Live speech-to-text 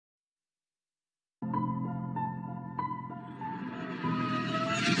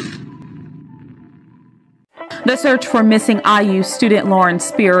The search for missing IU student Lauren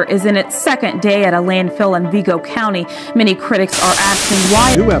Spierer is in its second day at a landfill in Vigo County. Many critics are asking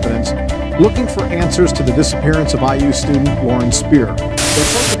why. New evidence looking for answers to the disappearance of IU student Lauren Spierer.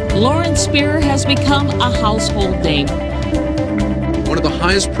 Lauren Spierer has become a household name. One of the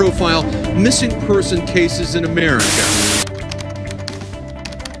highest profile missing person cases in America.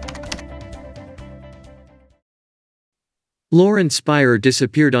 Lauren Spierer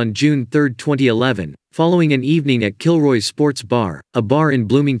disappeared on June 3, 2011, following an evening at Kilroy Sports Bar, a bar in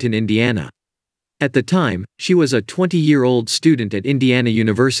Bloomington, Indiana. At the time, she was a 20-year-old student at Indiana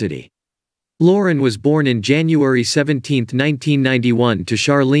University. Lauren was born in January 17, 1991 to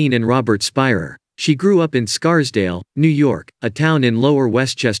Charlene and Robert Spierer. She grew up in Scarsdale, New York, a town in Lower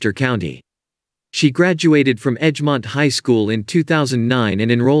Westchester County. She graduated from Edgemont High School in 2009 and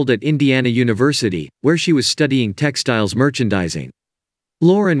enrolled at Indiana University, where she was studying textiles merchandising.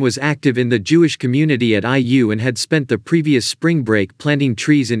 Lauren was active in the Jewish community at IU and had spent the previous spring break planting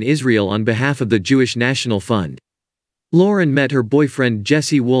trees in Israel on behalf of the Jewish National Fund. Lauren met her boyfriend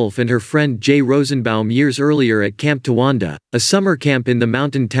Jesse Wolfe and her friend Jay Rosenbaum years earlier at Camp Towanda, a summer camp in the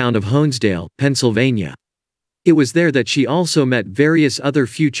mountain town of Honesdale, Pennsylvania. It was there that she also met various other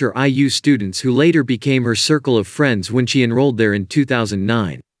future IU students who later became her circle of friends when she enrolled there in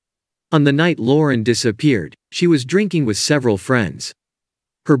 2009. On the night Lauren disappeared, she was drinking with several friends.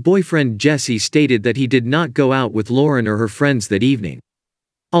 Her boyfriend Jesse stated that he did not go out with Lauren or her friends that evening,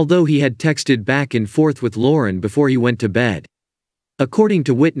 although he had texted back and forth with Lauren before he went to bed. According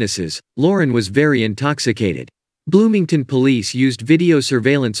to witnesses, Lauren was very intoxicated. Bloomington police used video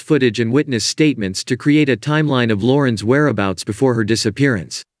surveillance footage and witness statements to create a timeline of Lauren's whereabouts before her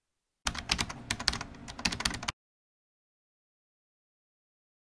disappearance.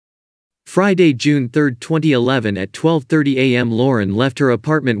 Friday, June 3, 2011 at 12:30 a.m. Lauren left her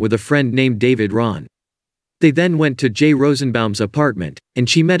apartment with a friend named David Ron. They then went to Jay Rosenbaum's apartment, and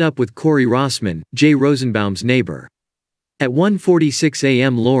she met up with Corey Rossman, Jay Rosenbaum's neighbor. At 1:46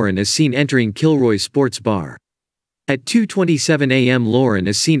 a.m. Lauren is seen entering Kilroy Sports Bar. At 2:27 a.m. Lauren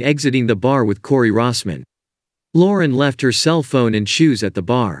is seen exiting the bar with Corey Rossman. Lauren left her cell phone and shoes at the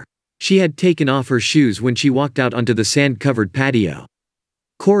bar. She had taken off her shoes when she walked out onto the sand-covered patio.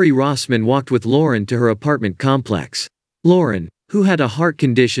 Corey Rossman walked with Lauren to her apartment complex. Lauren, who had a heart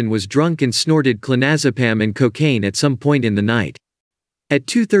condition, was drunk and snorted clonazepam and cocaine at some point in the night. At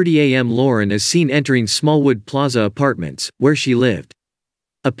 2:30 a.m. Lauren is seen entering Smallwood Plaza Apartments, where she lived.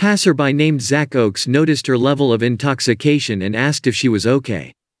 A passerby named Zach Oakes noticed her level of intoxication and asked if she was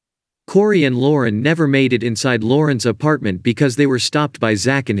okay. Corey and Lauren never made it inside Lauren's apartment because they were stopped by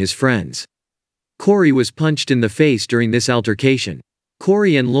Zach and his friends. Corey was punched in the face during this altercation.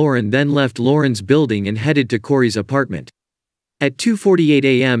 Corey and Lauren then left Lauren's building and headed to Corey's apartment. At 2:48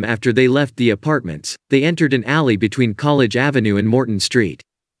 a.m. after they left the apartments, they entered an alley between College Avenue and Morton Street.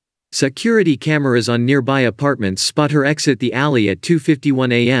 Security cameras on nearby apartments spot her exit the alley at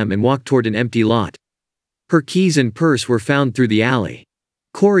 2:51 a.m. and walk toward an empty lot. Her keys and purse were found through the alley.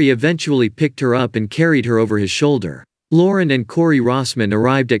 Corey eventually picked her up and carried her over his shoulder. Lauren and Corey Rossman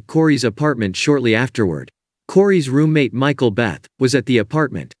arrived at Corey's apartment shortly afterward. Corey's roommate Michael Beth was at the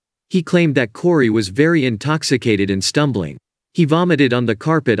apartment. He claimed that Corey was very intoxicated and stumbling. He vomited on the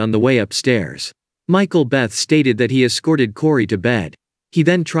carpet on the way upstairs. Michael Beth stated that he escorted Corey to bed. He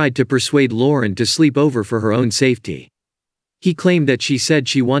then tried to persuade Lauren to sleep over for her own safety. He claimed that she said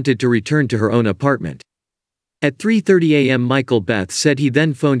she wanted to return to her own apartment. At 3:30 a.m. Michael Beth said he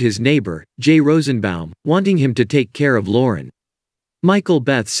then phoned his neighbor, Jay Rosenbaum, wanting him to take care of Lauren. Michael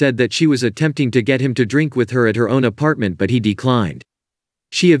Beth said that she was attempting to get him to drink with her at her own apartment, but he declined.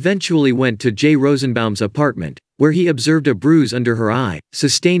 She eventually went to Jay Rosenbaum's apartment, where he observed a bruise under her eye,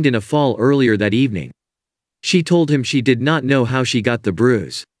 sustained in a fall earlier that evening. She told him she did not know how she got the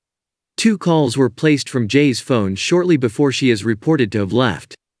bruise. 2 calls were placed from Jay's phone shortly before she is reported to have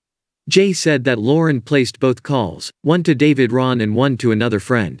left. Jay said that Lauren placed both calls, one to David Ron and one to another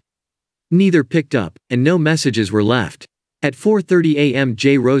friend. Neither picked up, and no messages were left. At 4:30 a.m.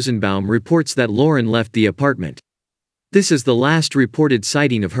 Jay Rosenbaum reports that Lauren left the apartment. This is the last reported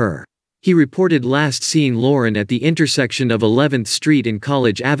sighting of her. He reported last seeing Lauren at the intersection of 11th Street and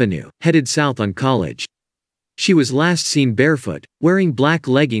College Avenue, headed south on College. She was last seen barefoot, wearing black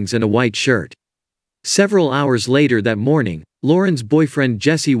leggings and a white shirt. Several hours later that morning, Lauren's boyfriend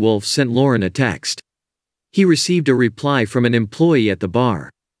Jesse Wolfe sent Lauren a text. He received a reply from an employee at the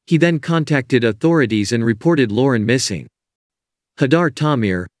bar. He then contacted authorities and reported Lauren missing. Hadar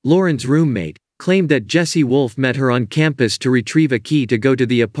Tamir, Lauren's roommate, claimed that Jesse Wolfe met her on campus to retrieve a key to go to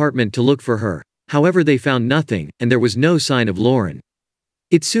the apartment to look for her. However, they found nothing, and there was no sign of Lauren.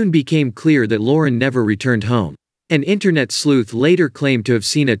 It soon became clear that Lauren never returned home. An internet sleuth later claimed to have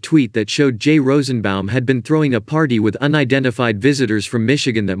seen a tweet that showed Jay Rosenbaum had been throwing a party with unidentified visitors from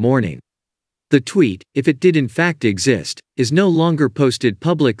Michigan that morning. The tweet, if it did in fact exist, is no longer posted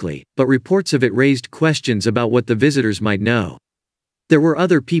publicly, but reports of it raised questions about what the visitors might know. There were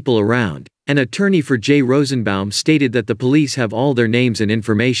other people around. An attorney for Jay Rosenbaum stated that the police have all their names and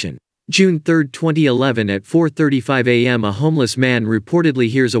information. June 3, 2011 at 4:35 a.m. a homeless man reportedly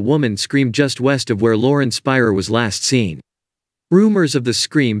hears a woman scream just west of where Lauren Spierer was last seen. Rumors of the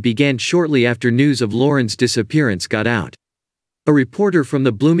scream began shortly after news of Lauren's disappearance got out. A reporter from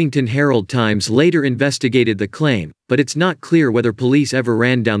the Bloomington Herald-Times later investigated the claim, but it's not clear whether police ever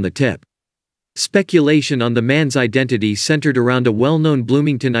ran down the tip. Speculation on the man's identity centered around a well-known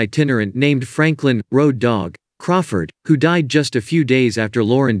Bloomington itinerant named Franklin Road Dog Crawford, who died just a few days after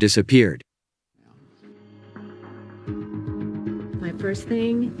Lauren disappeared. My first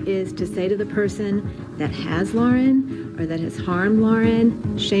thing is to say to the person that has Lauren or that has harmed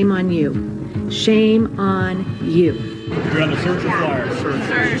Lauren, shame on you. Shame on you. You're on the search or flyer?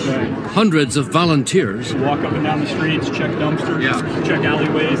 Search. Okay. Hundreds of volunteers Walk up and down the streets, check dumpsters, check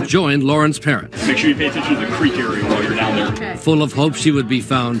alleyways. joined Lauren's parents, Make sure you pay attention to the creek area while you're down there. Okay. full of hope she would be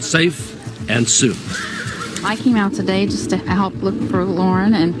found safe and soon. I came out today just to help look for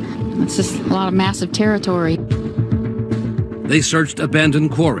Lauren, and it's just a lot of massive territory. They searched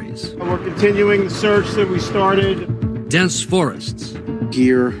abandoned quarries, We're continuing the search that we started. dense forests,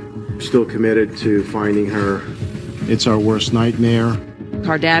 Here, still committed to finding her. It's our worst nightmare.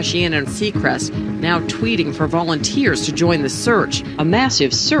 Kardashian and Seacrest now tweeting for volunteers to join the search. A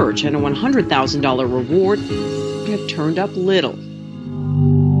massive search and a $100,000 reward have turned up little.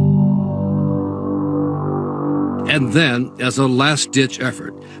 and then, as a last-ditch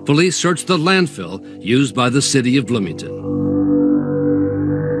effort, police searched the landfill used by the city of Bloomington.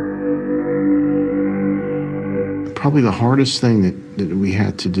 Probably the hardest thing that we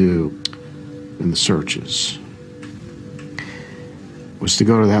had to do in the searches was to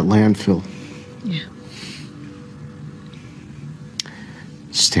go to that landfill. Yeah.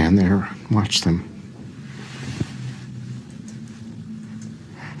 Stand there and watch them.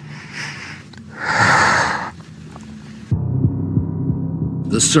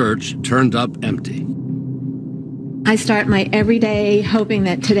 The search turned up empty. I start my every day hoping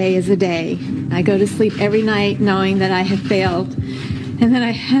that today is the day. I go to sleep every night knowing that I have failed and that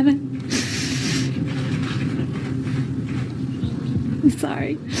I haven't. I'm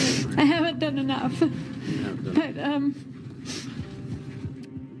sorry. I haven't done enough. But,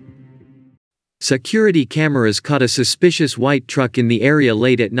 Security cameras caught a suspicious white truck in the area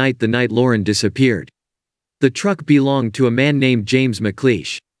late at night the night Lauren disappeared. The truck belonged to a man named James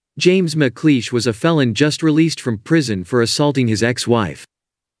McLeish. James McLeish was a felon just released from prison for assaulting his ex-wife.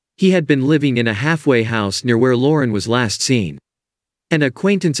 He had been living in a halfway house near where Lauren was last seen. An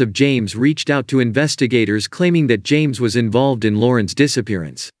acquaintance of James reached out to investigators claiming that James was involved in Lauren's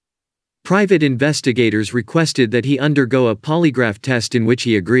disappearance. Private investigators requested that he undergo a polygraph test in which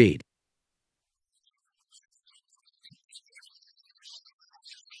he agreed.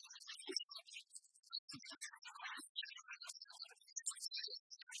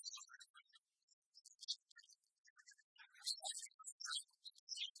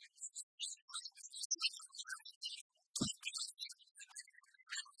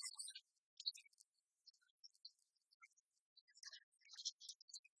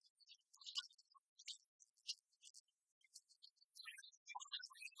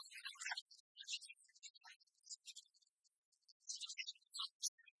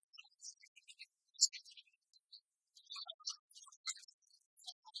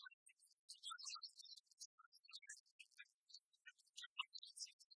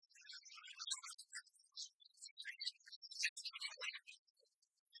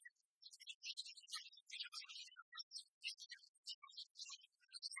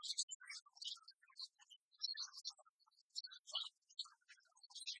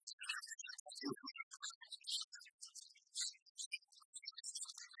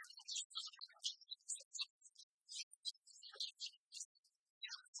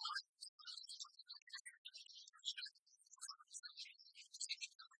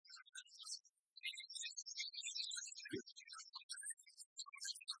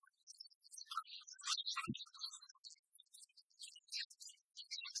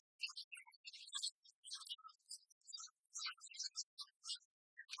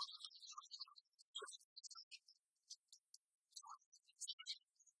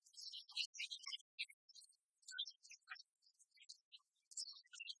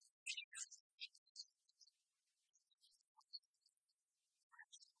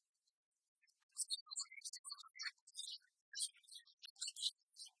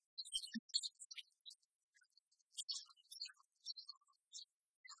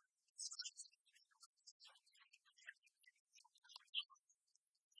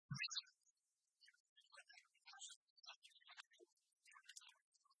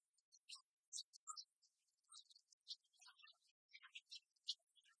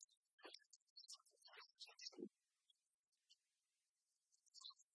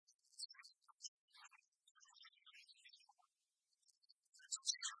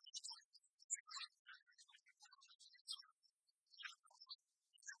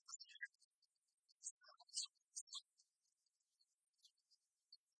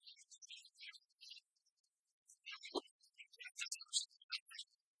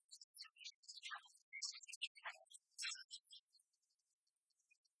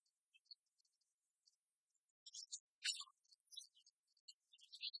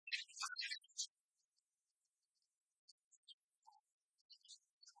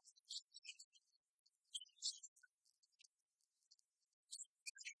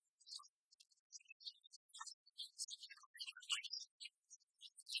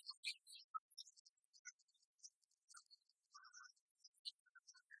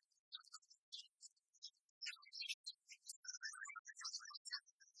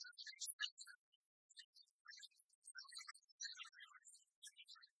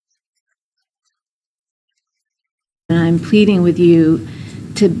 I'm pleading with you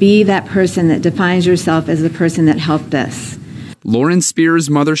to be that person that defines yourself as the person that helped us. Lauren Spieer's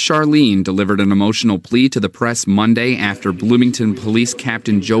mother, Charlene, delivered an emotional plea to the press Monday after Bloomington Police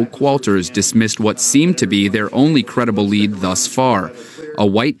Captain Joe Qualters dismissed what seemed to be their only credible lead thus far, a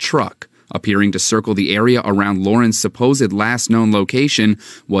white truck appearing to circle the area around Lauren's supposed last known location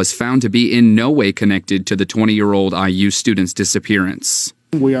was found to be in no way connected to the 20-year-old IU student's disappearance.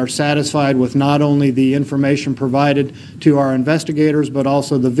 We are satisfied with not only the information provided to our investigators, but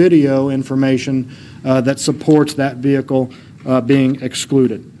also the video information that supports that vehicle being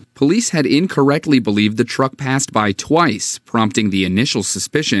excluded. Police had incorrectly believed the truck passed by twice, prompting the initial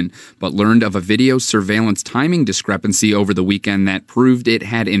suspicion, but learned of a video surveillance timing discrepancy over the weekend that proved it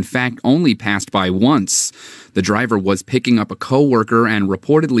had in fact only passed by once. The driver was picking up a co-worker and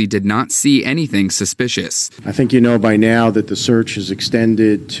reportedly did not see anything suspicious. I think you know by now that the search is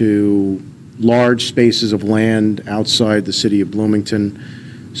extended to large spaces of land outside the city of Bloomington.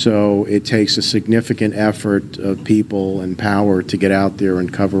 So it takes a significant effort of people and power to get out there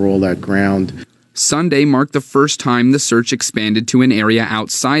and cover all that ground. Sunday marked the first time the search expanded to an area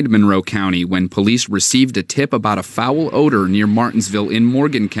outside Monroe County when police received a tip about a foul odor near Martinsville in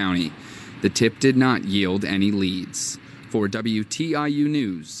Morgan County. The tip did not yield any leads. For WTIU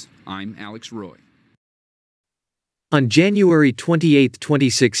News, I'm Alex Roy. On January 28,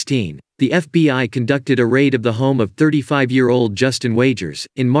 2016, the FBI conducted a raid of the home of 35-year-old Justin Wagers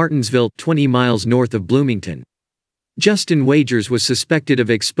in Martinsville, 20 miles north of Bloomington. Justin Wagers was suspected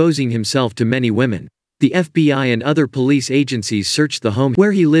of exposing himself to many women. The FBI and other police agencies searched the home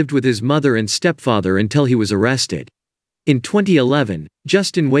where he lived with his mother and stepfather until he was arrested. In 2011,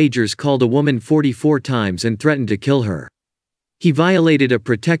 Justin Wagers called a woman 44 times and threatened to kill her. He violated a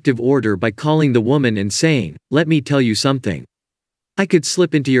protective order by calling the woman and saying, "Let me tell you something. I could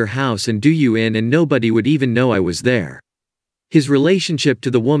slip into your house and do you in and nobody would even know I was there." His relationship to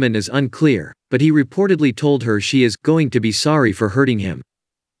the woman is unclear, but he reportedly told her she is going to be sorry for hurting him.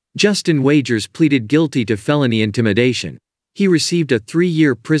 Justin Wagers pleaded guilty to felony intimidation. He received a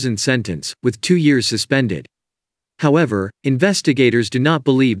 3-year prison sentence, with 2 years suspended. However, investigators do not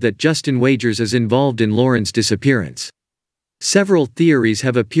believe that Justin Wagers is involved in Lauren's disappearance. Several theories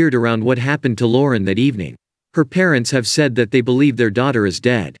have appeared around what happened to Lauren that evening. Her parents have said that they believe their daughter is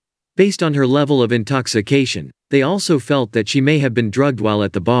dead. Based on her level of intoxication, they also felt that she may have been drugged while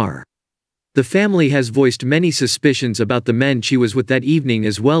at the bar. The family has voiced many suspicions about the men she was with that evening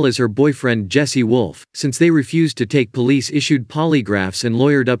as well as her boyfriend Jesse Wolfe, since they refused to take police-issued polygraphs and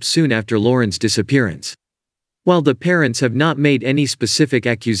lawyered up soon after Lauren's disappearance. While the parents have not made any specific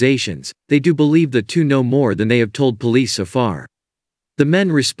accusations, they do believe the two know more than they have told police so far. The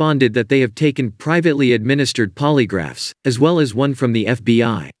men responded that they have taken privately administered polygraphs, as well as one from the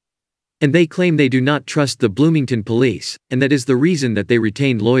FBI. And they claim they do not trust the Bloomington police, and that is the reason that they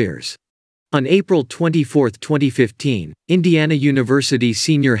retained lawyers. On April 24, 2015, Indiana University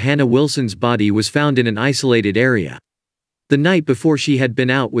senior Hannah Wilson's body was found in an isolated area. The night before she had been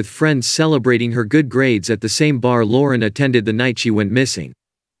out with friends celebrating her good grades at the same bar Lauren attended the night she went missing.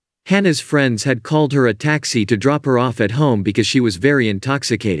 Hannah's friends had called her a taxi to drop her off at home because she was very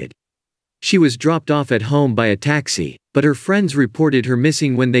intoxicated. She was dropped off at home by a taxi, but her friends reported her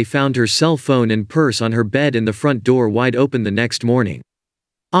missing when they found her cell phone and purse on her bed and the front door wide open the next morning.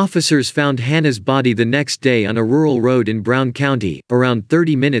 Officers found Hannah's body the next day on a rural road in Brown County, around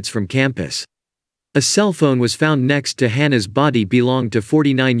 30 minutes from campus. A cell phone was found next to Hannah's body belonged to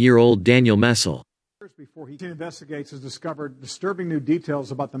 49-year-old Daniel Messel. Before he investigates has discovered disturbing new details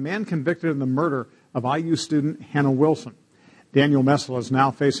about the man convicted in the murder of IU student Hannah Wilson. Daniel Messel is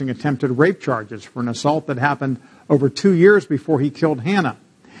now facing attempted rape charges for an assault that happened over 2 years before he killed Hannah.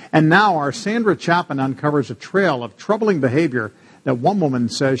 And now our Sandra Chapman uncovers a trail of troubling behavior that one woman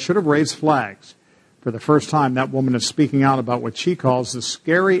says should have raised flags. For the first time, that woman is speaking out about what she calls the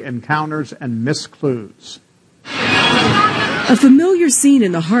scary encounters and missed clues. A familiar scene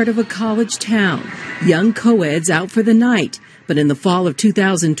in the heart of a college town. Young co-eds out for the night, but in the fall of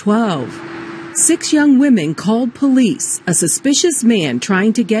 2012, 6 young women called police, a suspicious man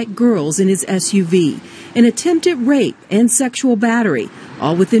trying to get girls in his SUV, an attempted rape and sexual battery,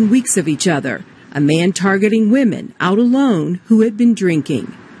 all within weeks of each other, a man targeting women out alone who had been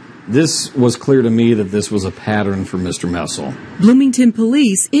drinking. This was clear to me that this was a pattern for Mr. Messel. Bloomington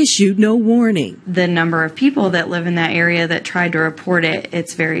police issued no warning. The number of people that live in that area that tried to report it,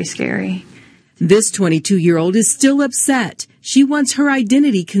 it's very scary. This 22-year-old is still upset. She wants her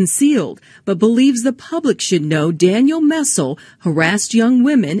identity concealed, but believes the public should know Daniel Messel harassed young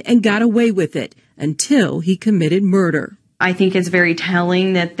women and got away with it until he committed murder. I think it's very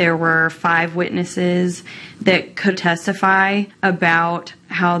telling that there were 5 witnesses that could testify about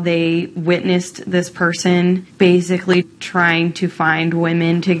how they witnessed this person basically trying to find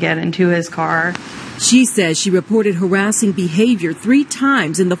women to get into his car. She says she reported harassing behavior 3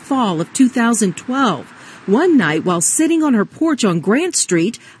 times in the fall of 2012. One night, while sitting on her porch on Grant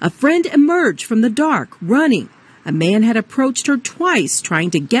Street, a friend emerged from the dark, running. A man had approached her twice, trying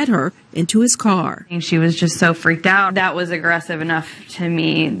to get her into his car. She was just so freaked out. That was aggressive enough to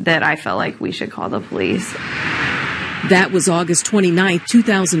me that I felt like we should call the police. That was August 29,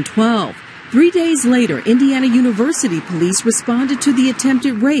 2012. 3 days later, Indiana University police responded to the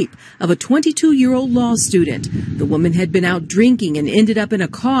attempted rape of a 22-year-old law student. The woman had been out drinking and ended up in a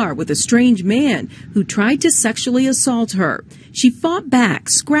car with a strange man who tried to sexually assault her. She fought back,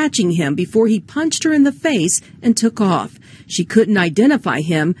 scratching him before he punched her in the face and took off. She couldn't identify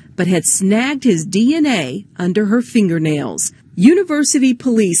him, but had snagged his DNA under her fingernails. University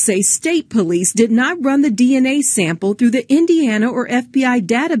police say state police did not run the DNA sample through the Indiana or FBI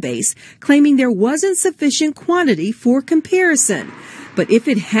database, claiming there wasn't sufficient quantity for comparison. But if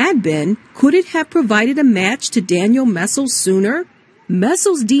it had been, could it have provided a match to Daniel Messel sooner?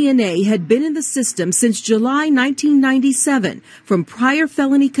 Messel's DNA had been in the system since July 1997 from prior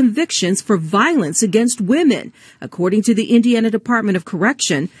felony convictions for violence against women. According to the Indiana Department of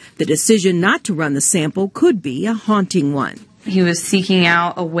Correction, the decision not to run the sample could be a haunting one. He was seeking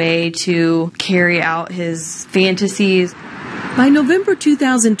out a way to carry out his fantasies. By November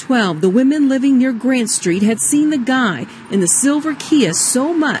 2012, the women living near Grant Street had seen the guy in the silver Kia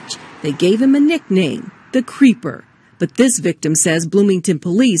so much they gave him a nickname, the Creeper. But this victim says Bloomington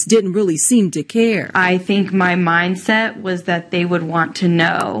police didn't really seem to care. I think my mindset was that they would want to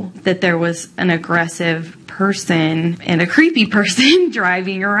know that there was an aggressive person and a creepy person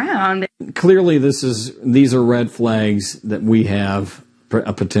driving around. Clearly, these are red flags that we have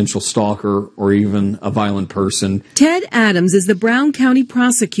a potential stalker or even a violent person. Ted Adams is the Brown County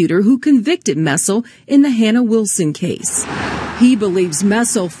prosecutor who convicted Messel in the Hannah Wilson case. He believes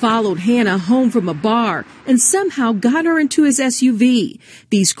Messel followed Hannah home from a bar and somehow got her into his SUV.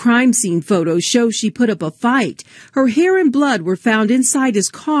 These crime scene photos show she put up a fight. Her hair and blood were found inside his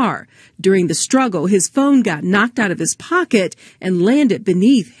car. During the struggle, his phone got knocked out of his pocket and landed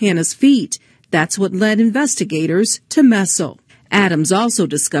beneath Hannah's feet. That's what led investigators to Messel. Adams also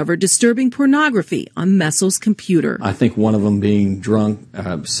discovered disturbing pornography on Messel's computer. I think one of them being drunk,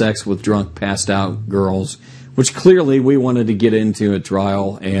 sex with drunk, passed out girls, which clearly we wanted to get into at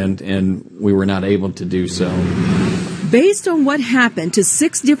trial, and we were not able to do so. Based on what happened to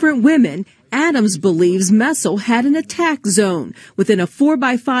 6 different women, Adams believes Messel had an attack zone within a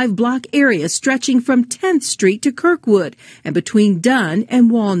 4x5 block area stretching from 10th Street to Kirkwood and between Dunn and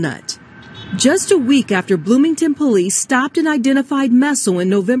Walnut. Just a week after Bloomington police stopped and identified Messel in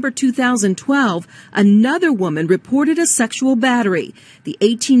November 2012, another woman reported a sexual battery. The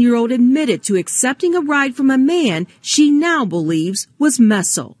 18-year-old admitted to accepting a ride from a man she now believes was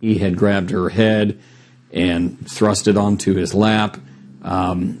Messel. He had grabbed her head and thrust it onto his lap.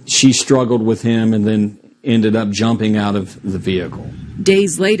 She struggled with him and then ended up jumping out of the vehicle.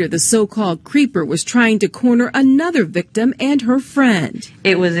 Days later, the so-called creeper was trying to corner another victim and her friend.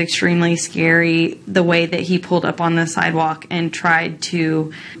 It was extremely scary the way that he pulled up on the sidewalk and tried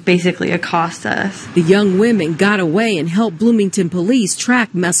to basically accost us. The young women got away and helped Bloomington police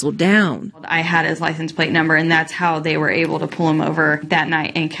track Messel down. I had his license plate number, and that's how they were able to pull him over that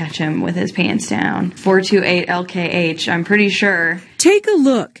night and catch him with his pants down. 428 LKH, I'm pretty sure. Take a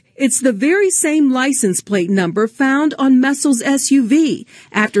look. It's the very same license plate number found on Messel's SUV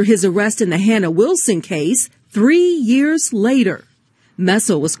after his arrest in the Hannah Wilson case 3 years later.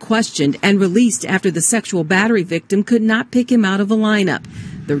 Messel was questioned and released after the sexual battery victim could not pick him out of a lineup.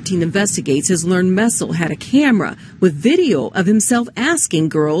 13 Investigates has learned Messel had a camera with video of himself asking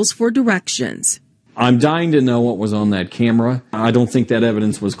girls for directions. I'm dying to know what was on that camera. I don't think that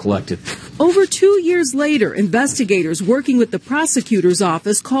evidence was collected. Over 2 years later, investigators working with the prosecutor's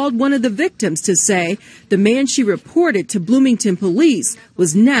office called one of the victims to say the man she reported to Bloomington police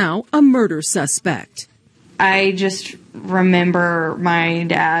was now a murder suspect. I just remember my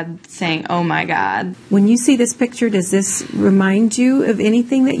dad saying, "Oh my God." When you see this picture, does this remind you of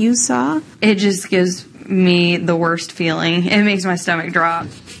anything that you saw? It just gives me the worst feeling. It makes my stomach drop.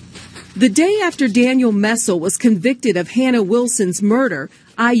 The day after Daniel Messel was convicted of Hannah Wilson's murder,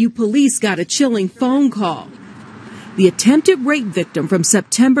 IU police got a chilling phone call. The attempted rape victim from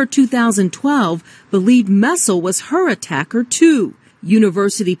September 2012 believed Messel was her attacker too.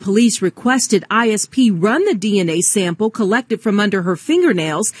 University police requested ISP run the DNA sample collected from under her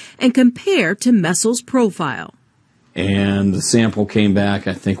fingernails and compare to Messel's profile. and the sample came back,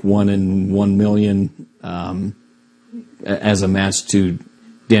 I think, 1 in 1 million as a match to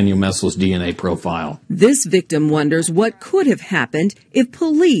Daniel Messel's DNA profile. This victim wonders what could have happened if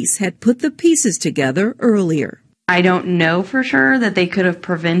police had put the pieces together earlier. I don't know for sure that they could have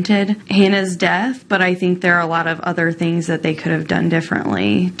prevented Hannah's death, but I think there are a lot of other things that they could have done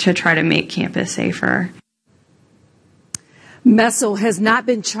differently to try to make campus safer. Messel has not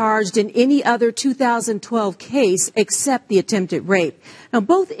been charged in any other 2012 case except the attempted rape. Now,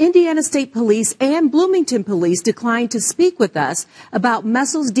 both Indiana State Police and Bloomington Police declined to speak with us about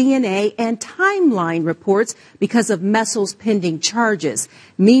Messel's DNA and timeline reports because of Messel's pending charges.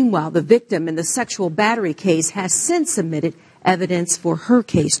 Meanwhile, the victim in the sexual battery case has since submitted evidence for her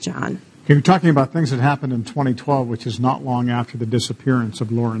case, John. You're talking about things that happened in 2012, which is not long after the disappearance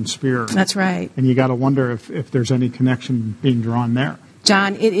of Lauren Spierer. That's right. And you got to wonder if there's any connection being drawn there.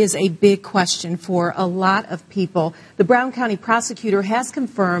 John, it is a big question for a lot of people. The Brown County prosecutor has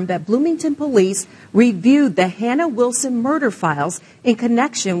confirmed that Bloomington police reviewed the Hannah Wilson murder files in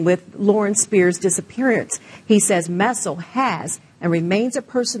connection with Lauren Spierer's disappearance. He says Messel has and remains a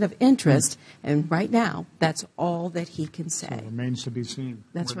person of interest, and right now, that's all that he can say. So it remains to be seen.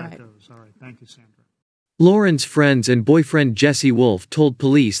 That's where right. That goes. All right. Thank you, Sandra. Lauren's friends and boyfriend Jesse Wolfe told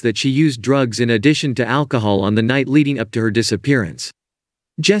police that she used drugs in addition to alcohol on the night leading up to her disappearance.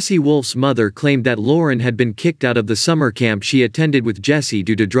 Jesse Wolfe's mother claimed that Lauren had been kicked out of the summer camp she attended with Jesse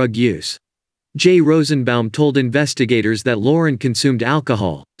due to drug use. Jay Rosenbaum told investigators that Lauren consumed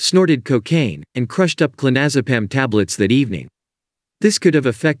alcohol, snorted cocaine, and crushed up clonazepam tablets that evening. This could have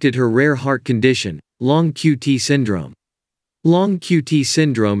affected her rare heart condition, long QT syndrome. Long QT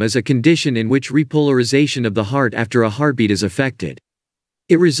syndrome is a condition in which repolarization of the heart after a heartbeat is affected.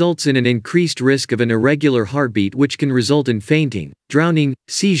 It results in an increased risk of an irregular heartbeat, which can result in fainting, drowning,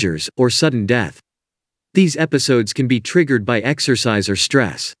 seizures, or sudden death. These episodes can be triggered by exercise or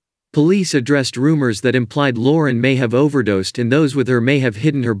stress. Police addressed rumors that implied Lauren may have overdosed and those with her may have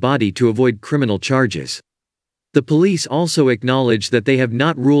hidden her body to avoid criminal charges. The police also acknowledged that they have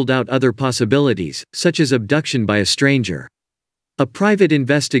not ruled out other possibilities, such as abduction by a stranger. A private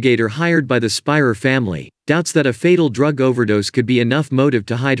investigator hired by the Spierer family doubts that a fatal drug overdose could be enough motive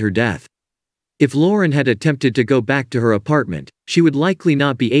to hide her death. If Lauren had attempted to go back to her apartment, she would likely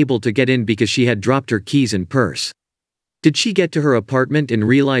not be able to get in because she had dropped her keys and purse. Did she get to her apartment and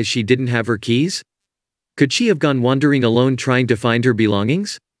realize she didn't have her keys? Could she have gone wandering alone trying to find her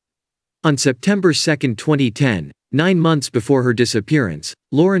belongings? On September 2, 2010, 9 months before her disappearance,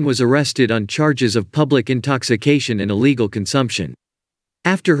 Lauren was arrested on charges of public intoxication and illegal consumption.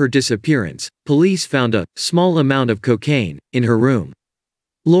 After her disappearance, police found a small amount of cocaine in her room.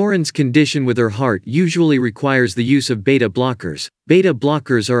 Lauren's condition with her heart usually requires the use of beta blockers. Beta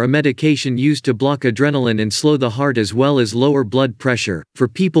blockers are a medication used to block adrenaline and slow the heart as well as lower blood pressure for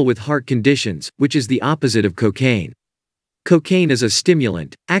people with heart conditions, which is the opposite of cocaine. Cocaine is a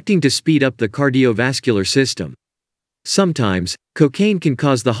stimulant, acting to speed up the cardiovascular system. Sometimes, cocaine can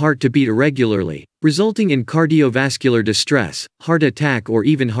cause the heart to beat irregularly, resulting in cardiovascular distress, heart attack, or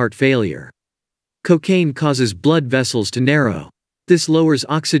even heart failure. Cocaine causes blood vessels to narrow. This lowers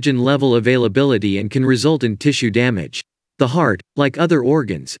oxygen level availability and can result in tissue damage. The heart, like other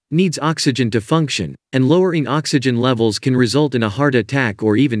organs, needs oxygen to function, and lowering oxygen levels can result in a heart attack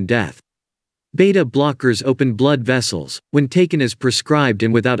or even death. Beta blockers open blood vessels, when taken as prescribed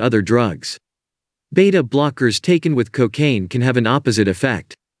and without other drugs. Beta blockers taken with cocaine can have an opposite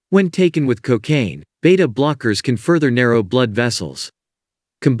effect. When taken with cocaine, beta blockers can further narrow blood vessels.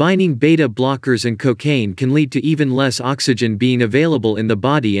 Combining beta blockers and cocaine can lead to even less oxygen being available in the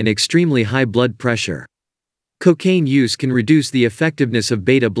body and extremely high blood pressure. Cocaine use can reduce the effectiveness of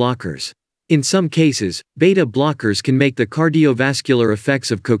beta blockers. In some cases, beta blockers can make the cardiovascular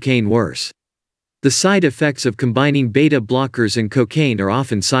effects of cocaine worse. The side effects of combining beta blockers and cocaine are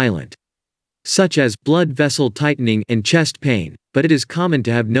often silent, such as blood vessel tightening and chest pain, but it is common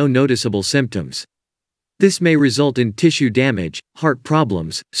to have no noticeable symptoms. This may result in tissue damage, heart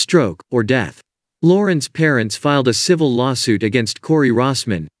problems, stroke, or death. Lauren's parents filed a civil lawsuit against Corey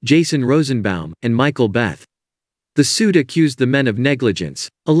Rossman, Jason Rosenbaum, and Michael Beth. The suit accused the men of negligence,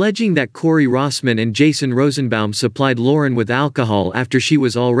 alleging that Corey Rossman and Jason Rosenbaum supplied Lauren with alcohol after she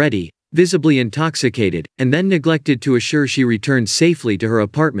was already visibly intoxicated, and then neglected to assure she returned safely to her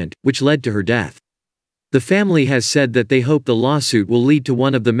apartment, which led to her death. The family has said that they hope the lawsuit will lead to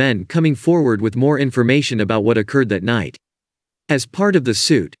one of the men coming forward with more information about what occurred that night. As part of the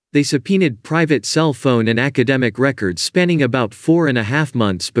suit, they subpoenaed private cell phone and academic records spanning about 4.5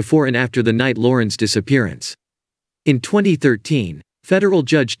 months before and after the night Lauren's disappearance. In 2013, Federal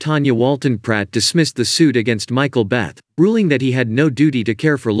Judge Tanya Walton Pratt dismissed the suit against Michael Beth, ruling that he had no duty to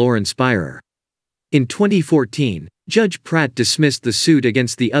care for Lauren Spierer. In 2014, Judge Pratt dismissed the suit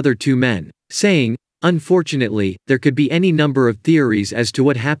against the other two men, saying, "Unfortunately, there could be any number of theories as to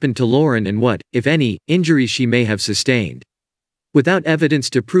what happened to Lauren and what, if any, injuries she may have sustained. Without evidence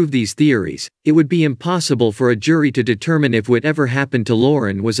to prove these theories, it would be impossible for a jury to determine if whatever happened to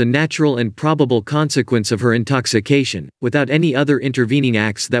Lauren was a natural and probable consequence of her intoxication, without any other intervening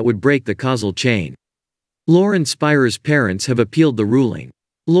acts that would break the causal chain." Lauren Spierer's parents have appealed the ruling.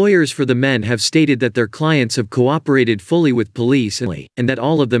 Lawyers for the men have stated that their clients have cooperated fully with police and that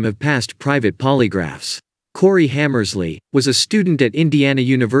all of them have passed private polygraphs. Corey Hammersley was a student at Indiana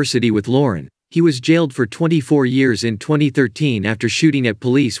University with Lauren. He was jailed for 24 years in 2013 after shooting at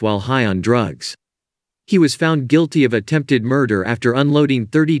police while high on drugs. He was found guilty of attempted murder after unloading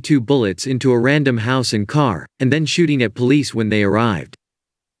 32 bullets into a random house and car, and then shooting at police when they arrived.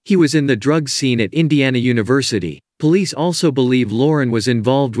 He was in the drug scene at Indiana University. Police also believe Lauren was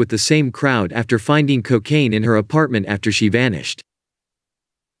involved with the same crowd after finding cocaine in her apartment after she vanished.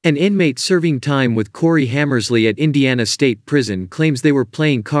 An inmate serving time with Corey Hammersley at Indiana State Prison claims they were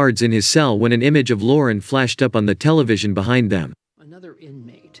playing cards in his cell when an image of Lauren flashed up on the television behind them. Another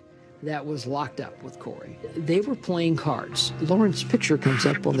inmate that was locked up with Corey. They were playing cards. Lauren's picture comes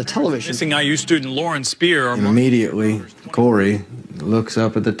up on the television. Missing IU student Lauren Spierer. And immediately, Corey looks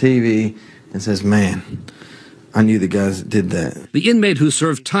up at the TV and says, "Man, I knew the guys that did that." The inmate who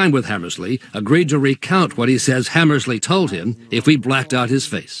served time with Hammersley agreed to recount what he says Hammersley told him if we blacked out his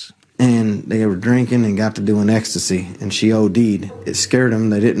face. And they were drinking and got to doing ecstasy, and she OD'd. It scared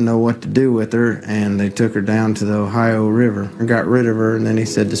them. They didn't know what to do with her, and they took her down to the Ohio River and got rid of her, and then he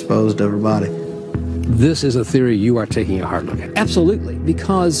said disposed of her body. This is a theory you are taking a hard look at. Absolutely,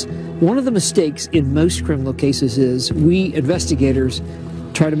 because one of the mistakes in most criminal cases is we investigators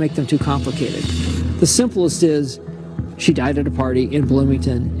try to make them too complicated. The simplest is she died at a party in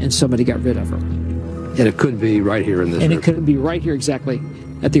Bloomington and somebody got rid of her. And it could be right here in this And river. it could be right here exactly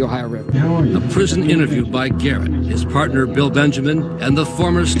at the Ohio River. A prison interview by Garrett, his partner Bill Benjamin, and the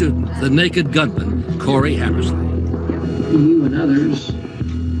former student, the naked gunman, Corey Hammersley. You and others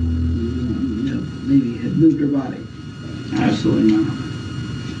maybe had moved her body. Absolutely not.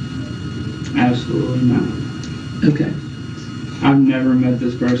 Absolutely not. Okay. I've never met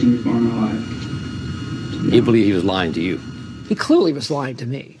this person before in my life. You believe he was lying to you? He clearly was lying to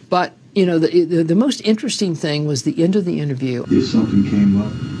me. But, you know, the most interesting thing was the end of the interview. If something came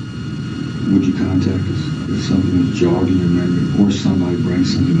up, would you contact us? If something was jogging your memory, or somebody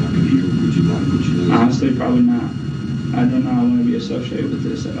brings something up in here, would you let Honestly, probably not. I do not want to be associated with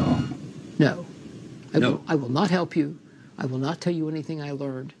this at all. No. I will not help you. I will not tell you anything I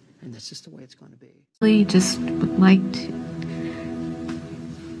learned. And that's just the way it's going to be. We just would like to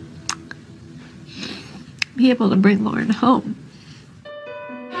be able to bring Lauren home.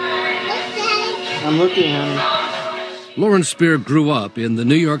 I'm looking at him. Lauren Spierer grew up in the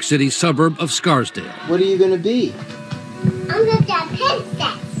New York City suburb of Scarsdale. What are you going to be? I'm going to be a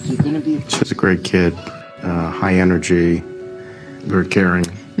princess. You're going to be. She's a great kid, high energy, very caring.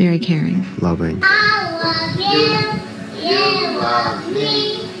 Very caring. Loving. I love you. You love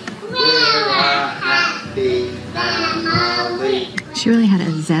me. We're a happy family. She really had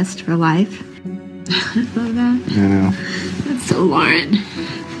a zest for life. I love that. I know. That's so Lauren.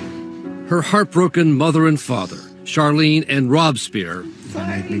 Her heartbroken mother and father, Charlene and Rob Spierer, That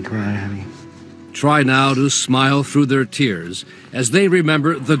made me cry, honey. try now to smile through their tears as they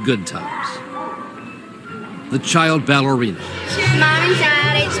remember the good times. The child ballerina. Mom and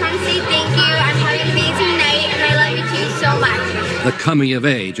Dad, I just want to say thank you. I'm having an amazing night, and I love you too so much. The coming of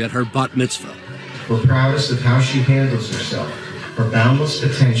age at her bat mitzvah. We're proudest of how she handles herself, her boundless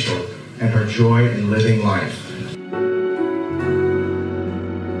potential, and her joy in living life.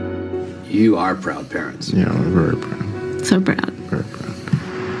 You are proud parents. Yeah, we're very proud. So proud. Very proud.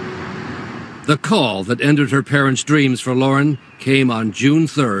 The call that ended her parents' dreams for Lauren came on June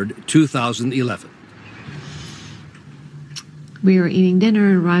 3rd, 2011. We were eating dinner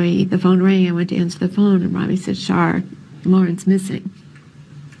and Robbie, the phone rang. I went to answer the phone and Robbie said, "Char, Lauren's missing."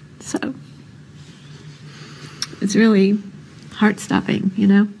 So it's really heart-stopping, you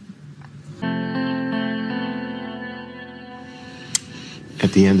know?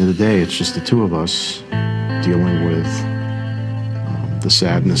 At the end of the day, it's just the two of us dealing with the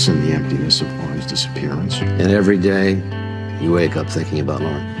sadness and the emptiness of Lauren's disappearance. And every day, you wake up thinking about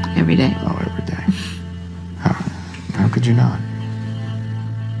Lauren. Every day. Oh, every day. How could you not?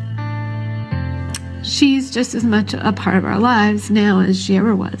 She's just as much a part of our lives now as she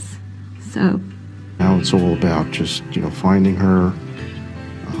ever was. So now it's all about just, finding her,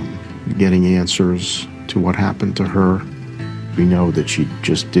 getting answers to what happened to her. We know that she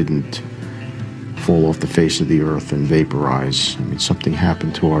just didn't fall off the face of the earth and vaporize. I mean, something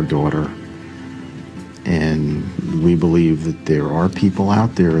happened to our daughter. And we believe that there are people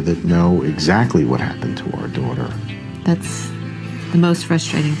out there that know exactly what happened to our daughter. That's the most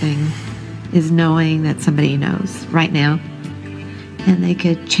frustrating thing, is knowing that somebody knows right now, and they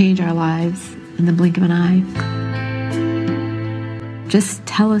could change our lives in the blink of an eye. Just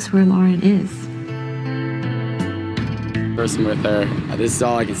tell us where Lauren is. Person with her. This is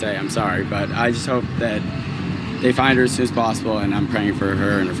all I can say. I'm sorry, but I just hope that they find her as soon as possible, and I'm praying for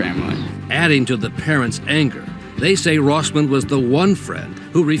her and her family. Adding to the parents' anger, they say Rossman was the one friend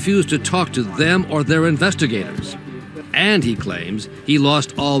who refused to talk to them or their investigators. And he claims he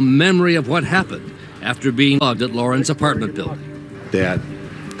lost all memory of what happened after being mugged at Lauren's apartment building. That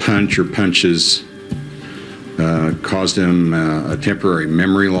punch or punches caused him a temporary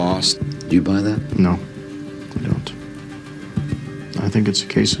memory loss. Do you buy that? No, I don't. I think it's a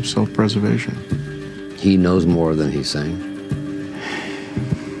case of self-preservation. He knows more than he's saying?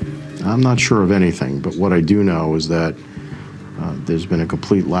 I'm not sure of anything, but what I do know is that there's been a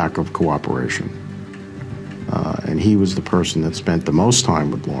complete lack of cooperation. And he was the person that spent the most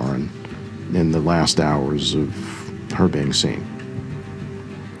time with Lauren in the last hours of her being seen.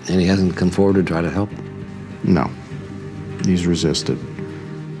 And he hasn't come forward to try to help? No. He's resisted.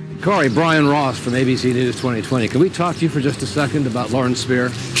 Corey, Brian Ross from ABC News 2020. Can we talk to you for just a second about Lauren Spierer?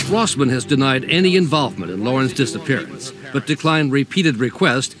 Rossman has denied any involvement in Lauren's disappearance, but declined repeated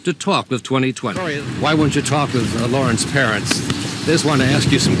requests to talk with 2020. Corey, why won't you talk with Lauren's parents? They just want to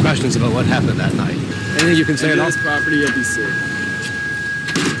ask you some questions about what happened that night. Anything you can say at all? Property ABC.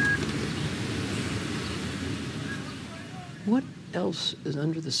 What else is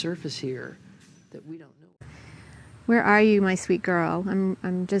under the surface here that we don't know? Where are you, my sweet girl?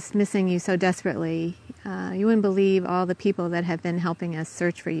 I'm just missing you so desperately. You wouldn't believe all the people that have been helping us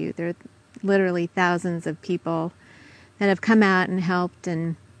search for you. There are literally thousands of people that have come out and helped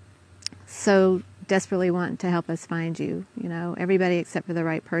and so desperately want to help us find you. You know, everybody except for the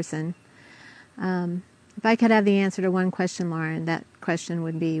right person. If I could have the answer to one question, Lauren, that question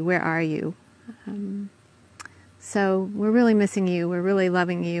would be, where are you? So we're really missing you. We're really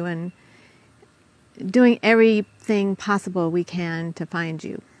loving you and doing everything possible we can to find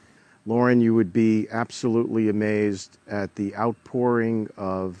you. Lauren, you would be absolutely amazed at the outpouring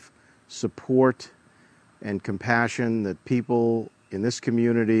of support and compassion that people in this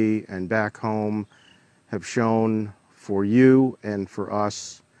community and back home have shown for you and for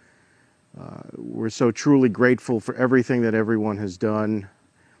us. We're so truly grateful for everything that everyone has done.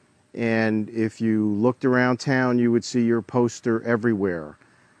 And if you looked around town, you would see your poster everywhere.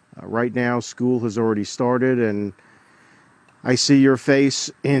 Right now, school has already started, and I see your face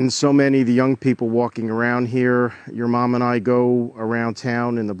in so many of the young people walking around here. Your mom and I go around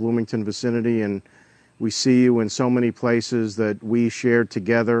town in the Bloomington vicinity, and we see you in so many places that we shared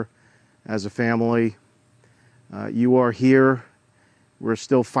together as a family. You are here. We're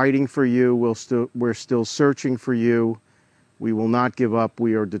still fighting for you. We're still searching for you. We will not give up.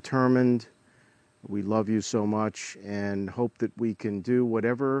 We are determined. We love you so much and hope that we can do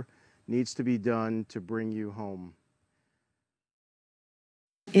whatever needs to be done to bring you home.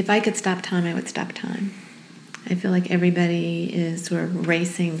 If I could stop time, I would stop time. I feel like everybody is sort of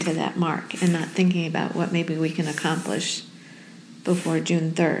racing to that mark and not thinking about what maybe we can accomplish before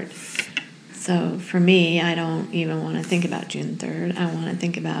June 3rd. So for me, I don't even want to think about June 3rd. I want to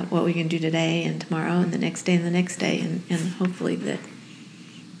think about what we can do today and tomorrow and the next day and the next day, and hopefully that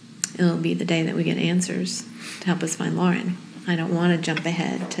it'll be the day that we get answers to help us find Lauren. I don't want to jump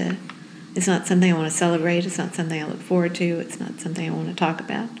ahead to, it's not something I want to celebrate, it's not something I look forward to, it's not something I want to talk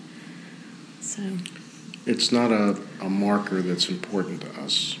about. So it's not a marker that's important to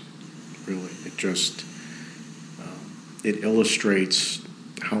us, really. It just, it illustrates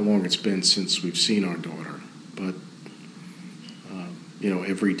how long it's been since we've seen our daughter. But,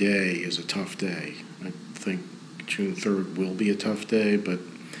 every day is a tough day. I think June 3rd will be a tough day, but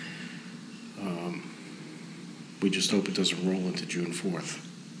we just hope it doesn't roll into June 4th.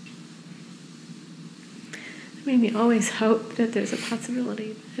 I mean, we always hope that there's a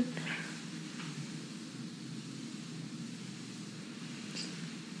possibility that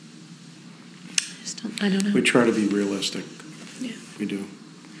I don't know. We try to be realistic. Yeah. We do.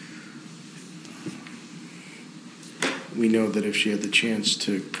 We know that if she had the chance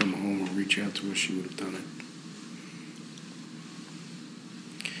to come home or reach out to us, she would have done it.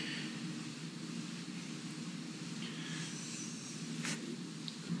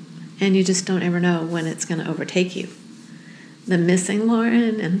 And you just don't ever know when it's going to overtake you. The missing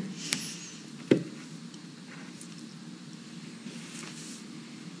Lauren and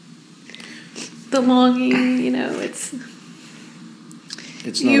the longing,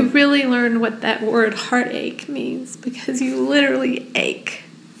 it's you really learn what that word heartache means, because you literally ache.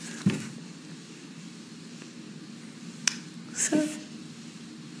 So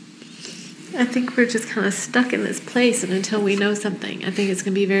I think we're just kind of stuck in this place, and until we know something, I think it's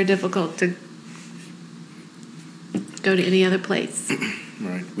going to be very difficult to go to any other place.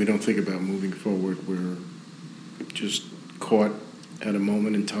 Right. We don't think about moving forward. We're just caught at a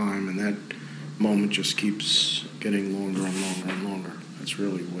moment in time, and that moment just keeps getting longer and longer and longer. That's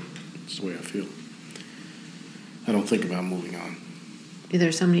the way I feel. I don't think about moving on.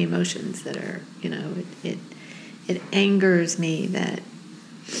 There's so many emotions that are, it angers me that,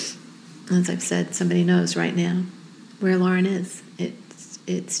 as I've said, somebody knows right now where Lauren is.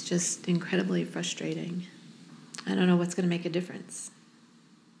 It's just incredibly frustrating. I don't know what's going to make a difference.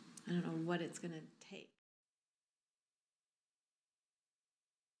 I don't know what it's going to take.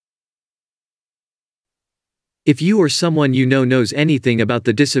 If you or someone you know knows anything about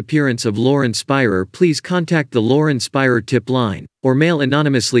the disappearance of Lauren Spierer, please contact the Lauren Spierer tip line, or mail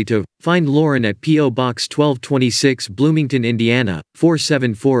anonymously to Find Lauren at P.O. Box 1226, Bloomington, Indiana,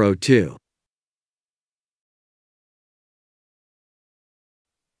 47402.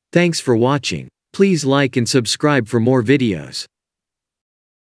 Thanks for watching. Please like and subscribe for more videos.